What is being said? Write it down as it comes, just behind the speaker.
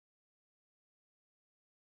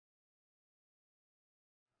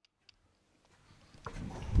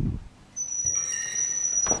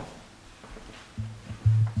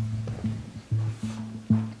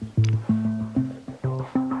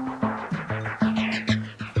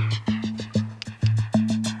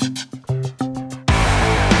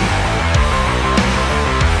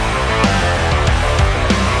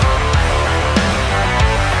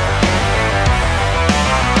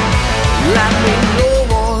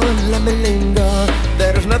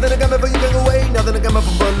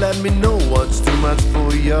let me know what's too much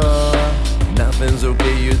for you. Nothing's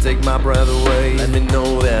okay, you take my breath away. Let me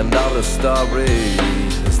know the end of the story.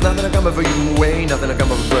 There's nothing I come for you away, nothing I come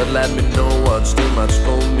for but let me know what's too much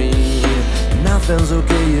for me. Nothing's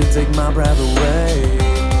okay, you take my breath away.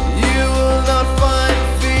 You will not find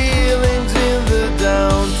feelings in the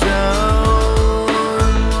downtown.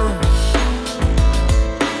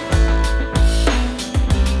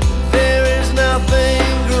 There is nothing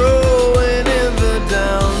growing in the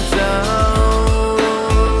downtown.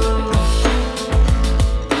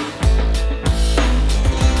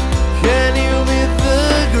 Can you meet the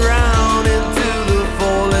ground into the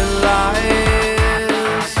falling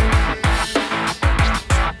lights?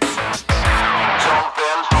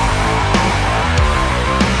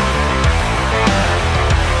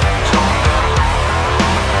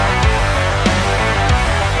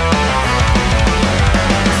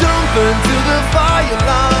 Jump into the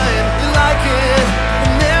fireline, you like it.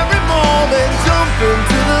 And every moment, jump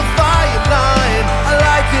into the fireline, I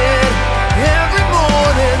like it. Every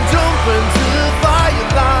morning, jump into the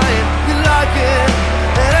fireline, you like it.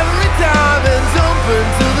 And every time, and jump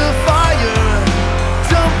into the fire,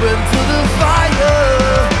 jump into the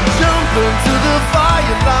fire, jump into the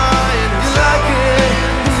fireline, you like it.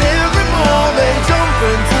 And every morning, jump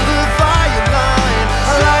into the fireline,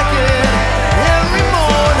 I like it. Every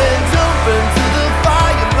morning, jump into the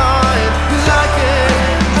fireline, you like it,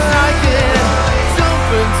 I like it. Jump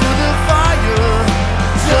into the fire,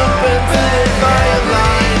 jump into the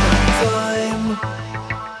fireline. Time.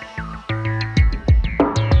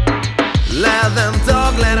 Let them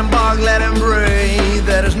talk, let them bark, let them breathe.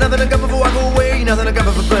 There's nothing to come before I go away, nothing to come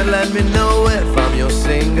before, but let me know if I'm your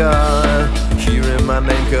singer. Hearing my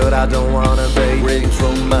name, cause I don't wanna be reading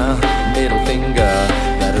from my middle finger.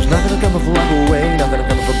 There's nothing to come before I go away, nothing